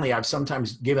then finally, I've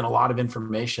sometimes given a lot of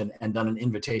information and done an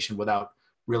invitation without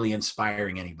really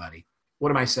inspiring anybody.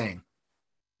 What am I saying?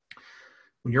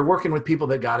 When you're working with people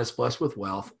that God has blessed with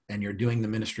wealth and you're doing the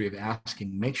ministry of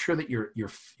asking, make sure that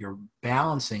you're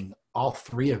balancing all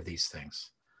three of these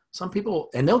things. Some people,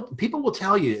 and people will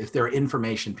tell you if they're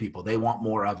information people, they want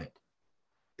more of it.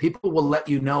 People will let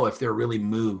you know if they're really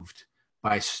moved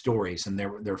by stories and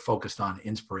they're focused on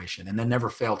inspiration, and then never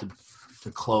fail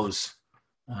to close.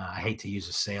 I hate to use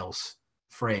a sales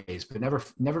phrase, but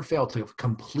never fail to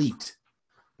complete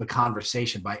the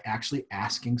conversation by actually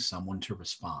asking someone to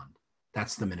respond.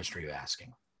 That's the ministry of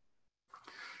asking.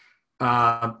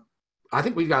 I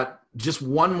think we've got just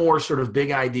one more sort of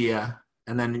big idea,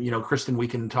 and then, Kristen, we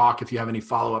can talk if you have any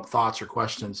follow-up thoughts or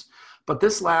questions. But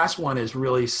this last one is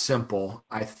really simple,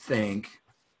 I think.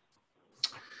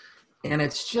 And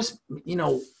it's just,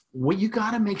 you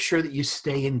got to make sure that you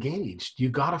stay engaged. You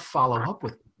got to follow up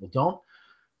with people.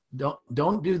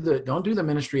 Don't do the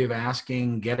ministry of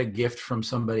asking, get a gift from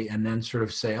somebody, and then sort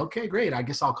of say, okay, great, I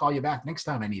guess I'll call you back next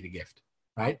time I need a gift,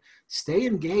 right? Stay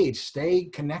engaged, stay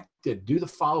connected, do the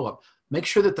follow-up. Make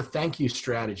sure that the thank you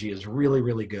strategy is really,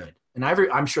 really good. And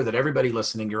I'm sure that everybody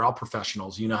listening, you're all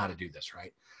professionals, you know how to do this,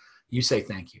 right? You say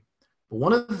thank you. But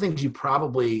one of the things you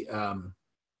probably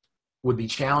would be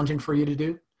challenging for you to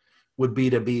do would be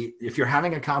if you're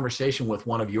having a conversation with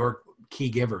one of your key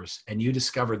givers and you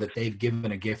discover that they've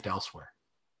given a gift elsewhere,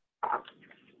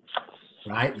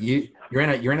 right? You're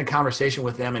in a conversation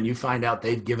with them and you find out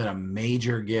they've given a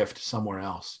major gift somewhere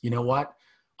else. You know what?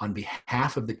 On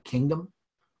behalf of the kingdom,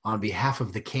 on behalf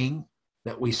of the king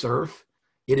that we serve,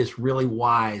 it is really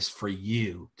wise for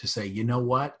you to say, you know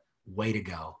what? Way to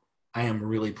go. I am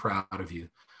really proud of you.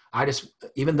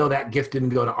 Even though that gift didn't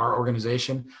go to our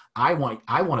organization, I want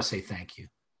to say thank you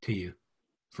to you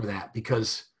for that,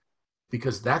 because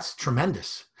that's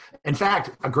tremendous. In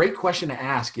fact, a great question to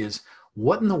ask is,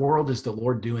 what in the world is the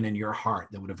Lord doing in your heart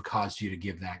that would have caused you to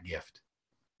give that gift?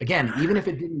 Again, even if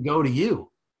it didn't go to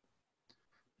you,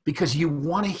 because you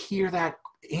want to hear that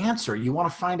answer. You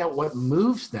want to find out what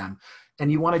moves them,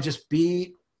 and you want to just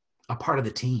be a part of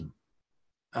the team.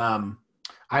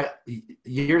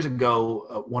 Years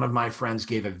ago, one of my friends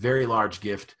gave a very large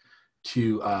gift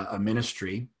to a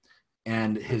ministry,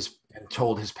 and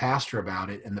told his pastor about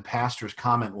it. And the pastor's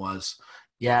comment was,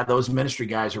 yeah, those ministry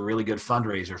guys are really good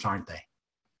fundraisers, aren't they?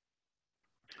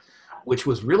 Which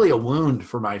was really a wound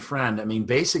for my friend. I mean,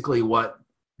 basically what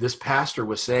this pastor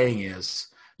was saying is,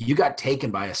 you got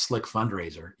taken by a slick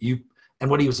fundraiser. And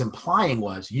what he was implying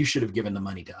was, you should have given the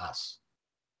money to us.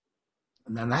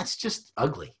 And then that's just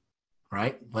ugly.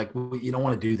 Right? Like, you don't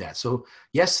want to do that. So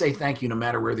yes, say thank you no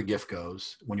matter where the gift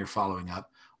goes when you're following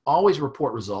up. Always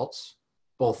report results,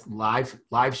 both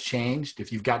lives changed.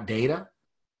 If you've got data,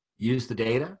 use the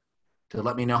data to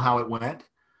let me know how it went.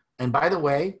 And by the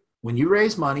way, when you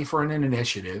raise money for an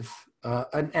initiative,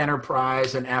 an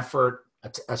enterprise, an effort,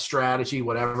 a strategy,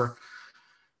 whatever,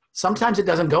 sometimes it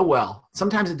doesn't go well.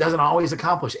 Sometimes it doesn't always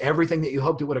accomplish everything that you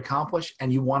hoped it would accomplish,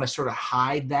 and you want to sort of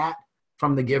hide that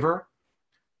from the giver.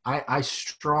 I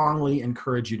strongly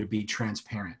encourage you to be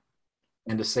transparent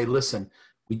and to say, listen,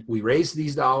 we raised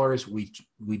these dollars, we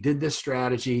did this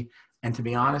strategy, and to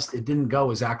be honest, it didn't go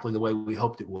exactly the way we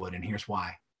hoped it would, and here's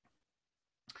why.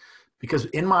 Because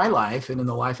in my life, and in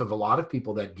the life of a lot of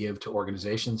people that give to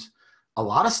organizations, a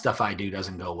lot of stuff I do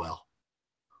doesn't go well.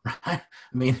 right? I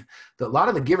mean, a lot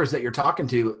of the givers that you're talking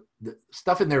to, the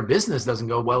stuff in their business doesn't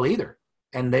go well either.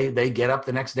 And they get up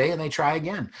the next day and they try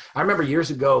again. I remember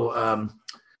years ago,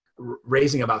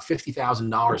 raising about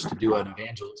 $50,000 to do an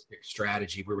evangelistic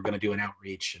strategy. We were going to do an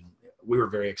outreach, and we were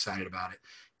very excited about it.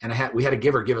 And we had a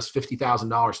giver give us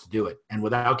 $50,000 to do it. And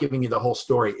without giving you the whole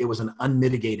story, it was an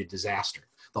unmitigated disaster.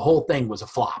 The whole thing was a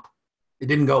flop. It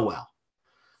didn't go well.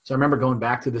 So I remember going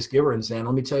back to this giver and saying,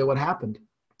 let me tell you what happened.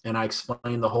 And I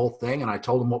explained the whole thing, and I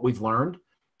told him what we've learned.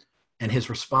 And his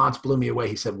response blew me away.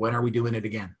 He said, when are we doing it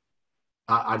again?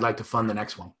 I'd like to fund the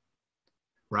next one.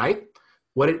 Right?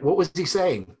 What was he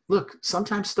saying? Look,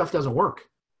 sometimes stuff doesn't work,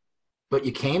 but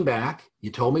you came back, you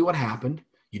told me what happened,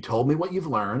 you told me what you've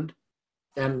learned,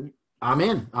 and I'm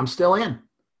in. I'm still in.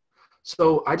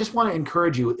 So I just want to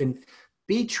encourage you, and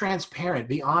be transparent,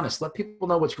 be honest, let people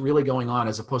know what's really going on,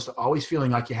 as opposed to always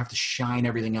feeling like you have to shine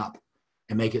everything up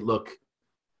and make it look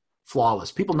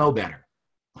flawless. People know better.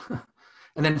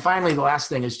 And then finally, the last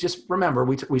thing is just remember,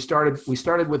 we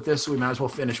started with this, so we might as well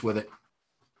finish with it.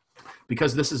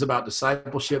 Because this is about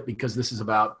discipleship, because this is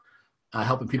about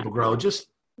helping people grow, just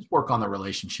work on the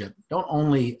relationship. Don't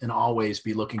only and always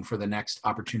be looking for the next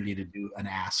opportunity to do an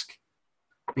ask.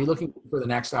 Be looking for the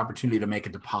next opportunity to make a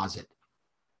deposit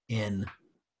in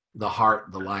the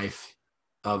heart, the life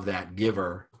of that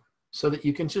giver, so that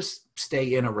you can just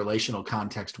stay in a relational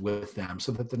context with them,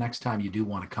 so that the next time you do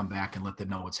want to come back and let them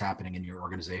know what's happening in your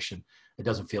organization, it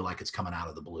doesn't feel like it's coming out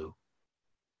of the blue.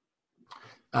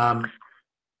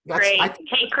 Great.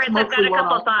 Hey, Chris, I've got a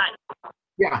couple thoughts.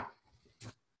 Yeah.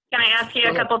 Can I ask you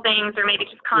a couple things, or maybe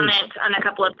just comment on a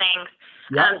couple of things?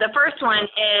 Yeah. The first one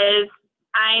is,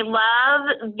 I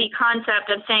love the concept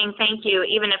of saying thank you,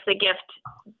 even if the gift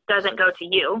doesn't go to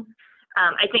you.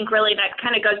 I think really that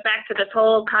kind of goes back to this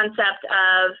whole concept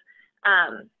of,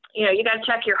 you got to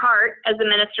check your heart as a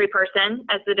ministry person,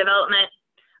 as the development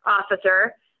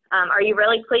officer. Are you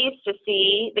really pleased to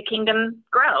see the kingdom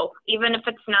grow, even if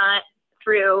it's not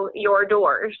through your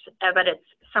doors, but it's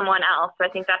someone else? So I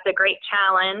think that's a great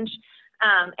challenge.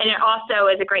 And it also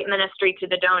is a great ministry to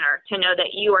the donor to know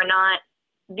that you are not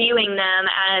viewing them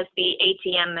as the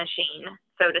ATM machine,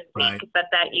 so to speak, right, but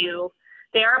that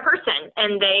they are a person,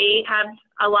 and they have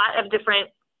a lot of different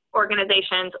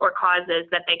organizations or causes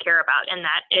that they care about. And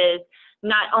that is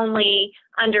not only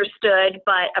understood,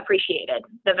 but appreciated,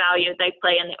 the value they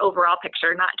play in the overall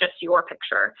picture, not just your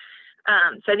picture.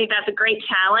 So I think that's a great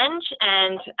challenge.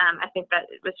 And I think that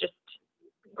it was just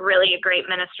really a great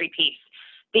ministry piece.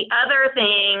 The other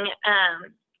thing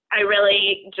I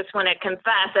really just want to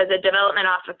confess as a development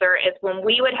officer is when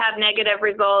we would have negative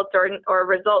results or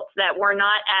results that were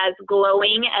not as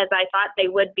glowing as I thought they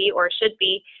would be or should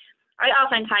be, I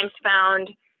oftentimes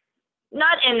found,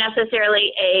 not in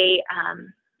necessarily a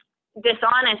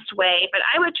dishonest way, but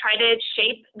I would try to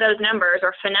shape those numbers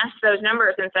or finesse those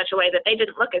numbers in such a way that they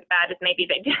didn't look as bad as maybe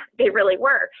they really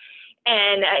were,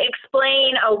 and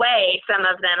explain away some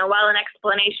of them. And while an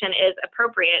explanation is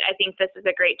appropriate, I think this is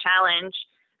a great challenge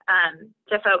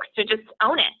to folks to just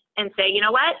own it and say, you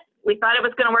know what, we thought it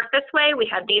was going to work this way. We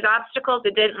had these obstacles.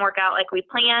 It didn't work out like we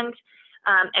planned,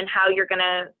 and how you're going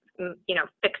to,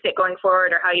 fix it going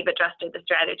forward, or how you've adjusted the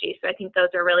strategy. So I think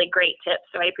those are really great tips.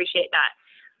 So I appreciate that.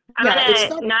 I'm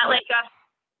going to not let you off.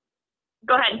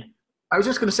 Go ahead. I was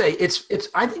just going to say,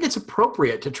 I think it's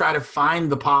appropriate to try to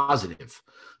find the positive,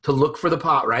 to look for the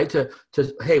pot, right?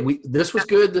 Hey, this was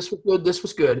good, this was good, this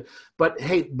was good, but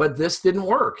hey, but this didn't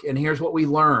work, and here's what we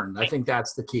learned. I think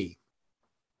that's the key.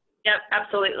 Yep,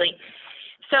 absolutely.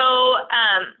 So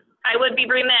I would be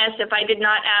remiss if I did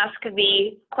not ask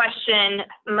the question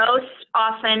most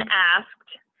often asked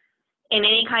in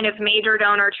any kind of major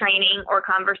donor training or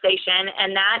conversation,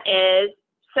 and that is,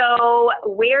 so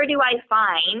where do I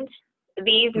find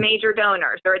these major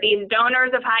donors, or these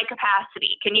donors of high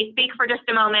capacity? Can you speak for just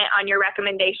a moment on your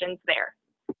recommendations there?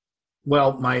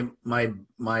 Well, my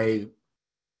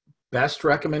best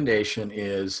recommendation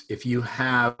is, if you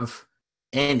have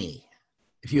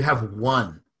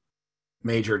one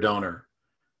major donor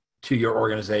to your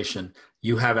organization,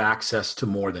 you have access to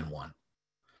more than one.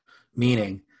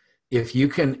 Meaning, if you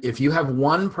have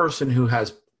one person who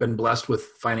has been blessed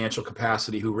with financial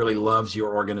capacity, who really loves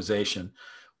your organization,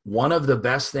 one of the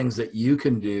best things that you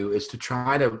can do is to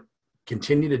try to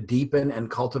continue to deepen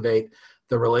and cultivate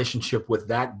the relationship with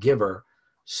that giver,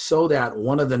 so that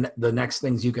one of the next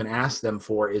things you can ask them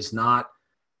for is not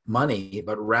money,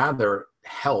 but rather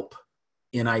help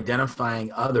in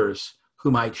identifying others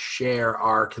who might share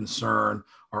our concern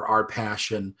or our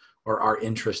passion or our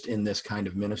interest in this kind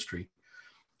of ministry.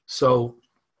 So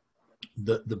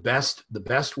the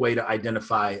best way to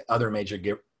identify other major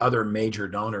other major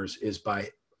donors is by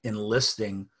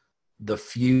enlisting the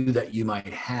few that you might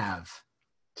have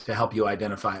to help you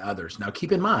identify others. Now,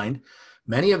 keep in mind,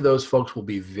 many of those folks will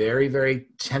be very, very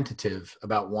tentative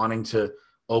about wanting to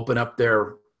open up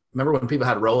their, remember when people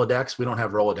had Rolodex? We don't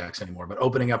have Rolodex anymore, but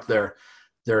opening up their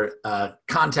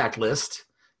contact list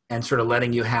and sort of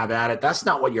letting you have at it. That's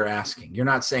not what you're asking. You're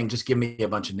not saying, just give me a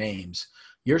bunch of names.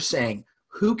 You're saying,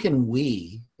 who can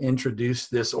we introduce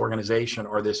this organization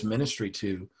or this ministry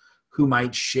to who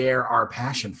might share our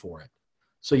passion for it?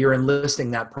 So you're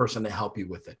enlisting that person to help you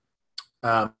with it.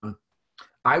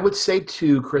 I would say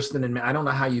to Kristen, and I don't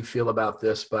know how you feel about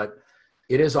this, but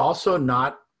it is also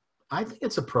not, I think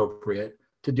it's appropriate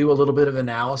to do a little bit of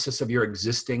analysis of your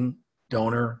existing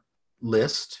donor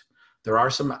list. There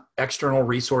are some external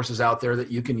resources out there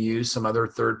that you can use, some other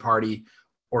third-party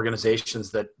organizations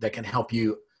that can help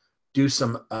you do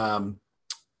some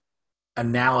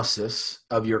analysis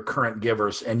of your current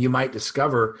givers. And you might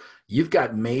discover you've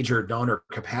got major donor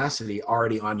capacity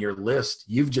already on your list.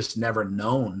 You've just never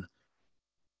known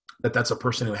that that's a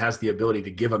person who has the ability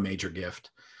to give a major gift.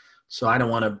 So I don't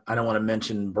want to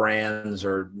mention brands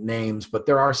or names, but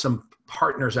there are some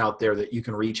partners out there that you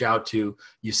can reach out to.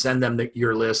 You send them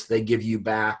your list, they give you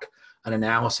back an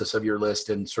analysis of your list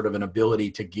and sort of an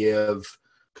ability to give,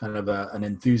 kind of an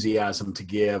enthusiasm to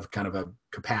give, kind of a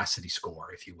capacity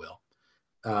score, if you will.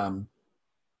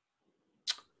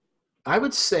 I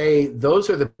would say those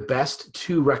are the best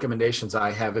two recommendations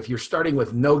I have. If you're starting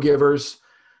with no givers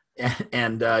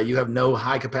and you have no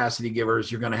high capacity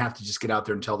givers, you're going to have to just get out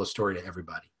there and tell the story to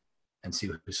everybody and see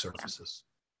who surfaces.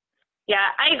 Yeah,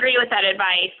 I agree with that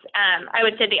advice. I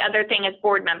would say the other thing is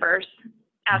board members,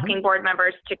 asking board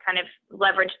members to kind of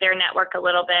leverage their network a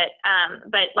little bit.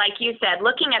 But like you said,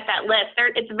 looking at that list,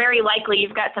 it's very likely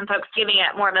you've got some folks giving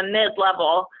at more of a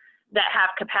mid-level that have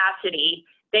capacity.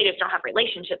 They just don't have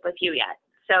relationship with you yet.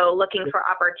 So looking for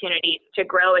opportunities to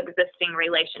grow existing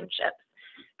relationships.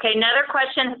 Okay, another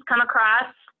question has come across,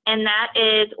 and that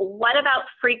is, what about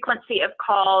frequency of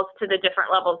calls to the different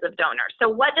levels of donors? So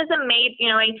what does a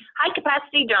high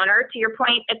capacity donor, to your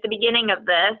point at the beginning of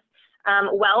this,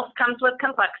 wealth comes with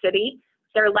complexity.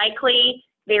 They're likely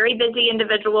very busy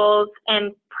individuals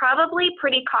and probably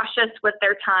pretty cautious with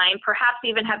their time, perhaps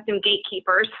even have some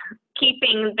gatekeepers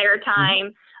keeping their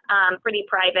time pretty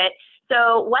private.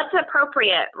 So what's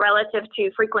appropriate relative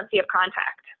to frequency of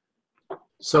contact?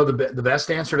 So the best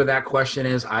answer to that question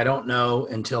is, I don't know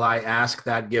until I ask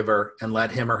that giver and let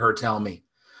him or her tell me.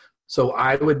 So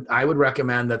I would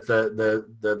recommend that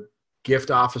the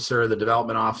gift officer, the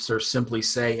development officer, simply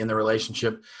say in the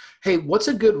relationship, hey, what's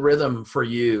a good rhythm for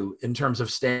you in terms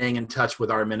of staying in touch with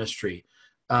our ministry?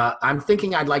 I'm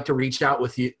thinking I'd like to reach out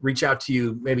to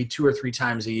you maybe 2 or 3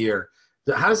 times a year.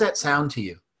 How does that sound to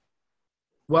you?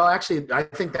 Well, actually, I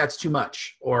think that's too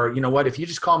much. Or, you know what, if you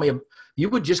just call me, you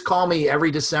would just call me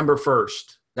every December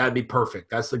 1st. That'd be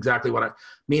perfect. That's exactly what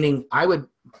meaning I would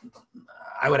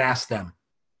ask them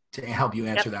to help you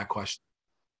answer that question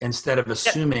instead of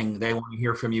assuming they want to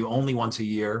hear from you only once a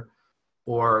year,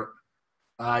 or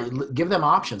give them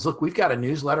options. Look, we've got a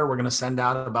newsletter we're going to send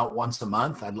out about once a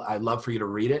month. I'd love for you to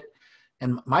read it.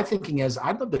 And my thinking is,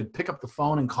 I'd love to pick up the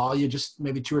phone and call you just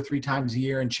maybe 2 or 3 times a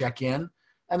year and check in.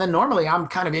 And then normally I'm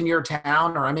kind of in your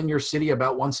town or I'm in your city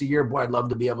about once a year. Boy, I'd love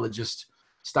to be able to just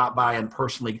stop by and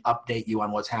personally update you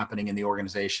on what's happening in the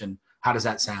organization. How does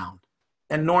that sound?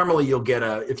 And normally you'll get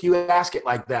if you ask it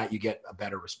like that, you get a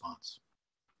better response.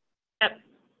 Yep,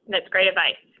 that's great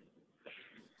advice.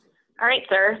 All right,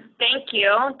 sir, thank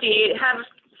you. Do you have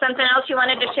something else you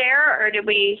wanted to share, or did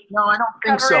we? No, I don't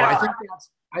think so.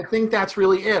 I think that's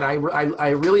really it. I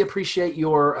really appreciate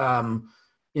your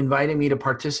inviting me to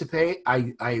participate.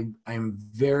 I'm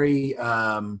very,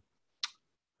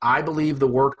 I believe the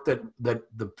work that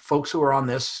the folks who are on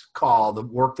this call, the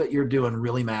work that you're doing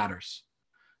really matters.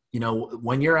 You know,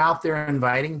 when you're out there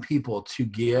inviting people to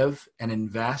give and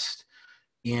invest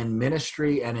in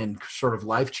ministry and in sort of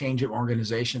life-changing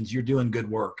organizations, you're doing good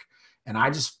work. And I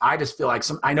just feel like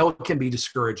I know it can be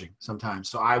discouraging sometimes.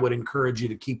 So I would encourage you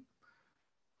to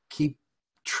keep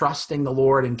trusting the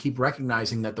Lord and keep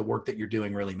recognizing that the work that you're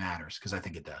doing really matters, because I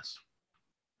think it does.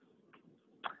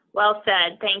 Well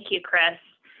said. Thank you, Chris.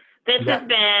 This has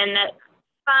been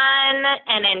fun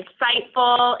and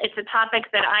insightful. It's a topic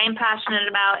that I am passionate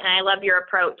about, and I love your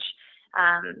approach,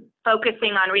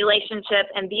 focusing on relationship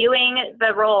and viewing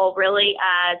the role really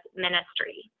as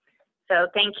ministry. So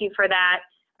thank you for that.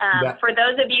 For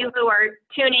those of you who are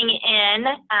tuning in,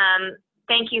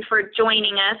 thank you for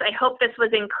joining us. I hope this was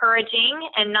encouraging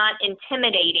and not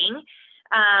intimidating,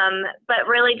 but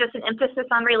really just an emphasis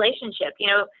on relationship. You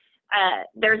know,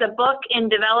 there's a book in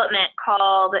development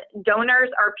called Donors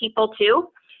Are People Too.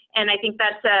 And I think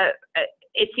that's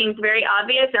it seems very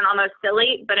obvious and almost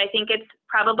silly, but I think it's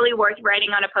probably worth writing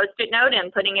on a Post-it note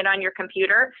and putting it on your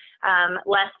computer,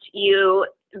 lest you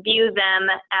view them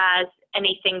as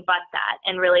anything but that.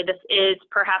 And really, this is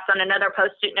perhaps on another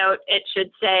Post-it note, it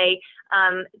should say,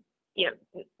 you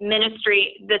know,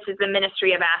 ministry, this is the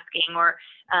ministry of asking, or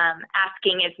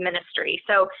asking is ministry.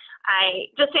 So I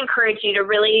just encourage you to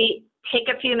really take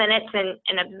a few minutes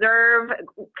and observe,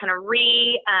 kind of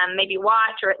maybe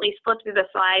watch, or at least flip through the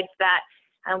slides that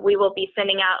we will be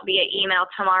sending out via email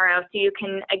tomorrow. So you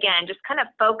can, again, just kind of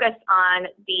focus on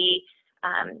the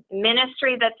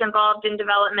ministry that's involved in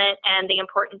development and the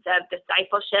importance of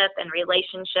discipleship and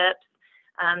relationships.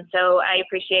 So I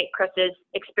appreciate Chris's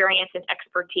experience and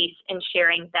expertise in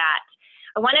sharing that.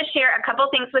 I want to share a couple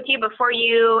things with you before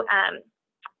you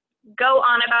go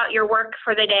on about your work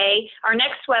for the day. Our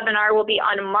next webinar will be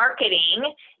on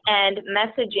marketing and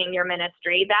messaging your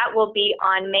ministry. That will be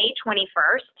on May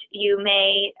 21st. You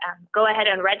may go ahead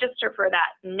and register for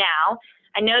that now.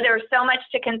 I know there's so much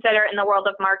to consider in the world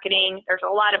of marketing. There's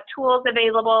a lot of tools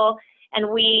available, and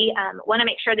we want to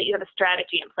make sure that you have a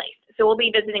strategy in place. So we'll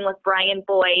be visiting with Brian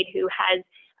Boyd, who has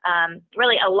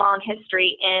really a long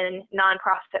history in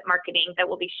nonprofit marketing, that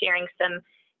will be sharing some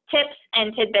tips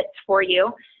and tidbits for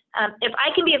you. If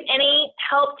I can be of any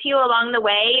help to you along the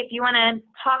way, if you want to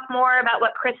talk more about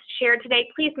what Chris shared today,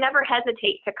 please never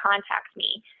hesitate to contact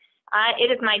me.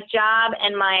 It is my job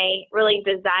and my really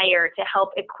desire to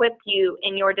help equip you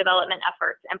in your development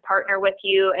efforts and partner with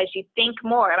you as you think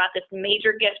more about this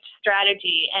major gift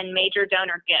strategy and major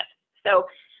donor gifts. So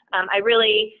I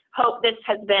really hope this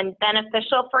has been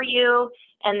beneficial for you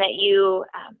and that you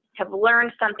have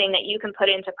learned something that you can put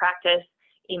into practice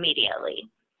immediately.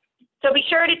 So be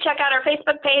sure to check out our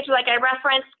Facebook page, like I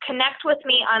referenced, connect with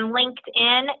me on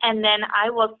LinkedIn, and then I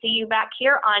will see you back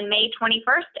here on May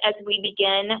 21st as we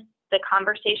begin the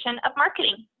conversation of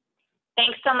marketing.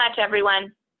 Thanks so much,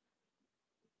 everyone.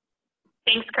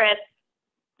 Thanks, Chris.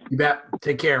 You bet.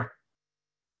 Take care.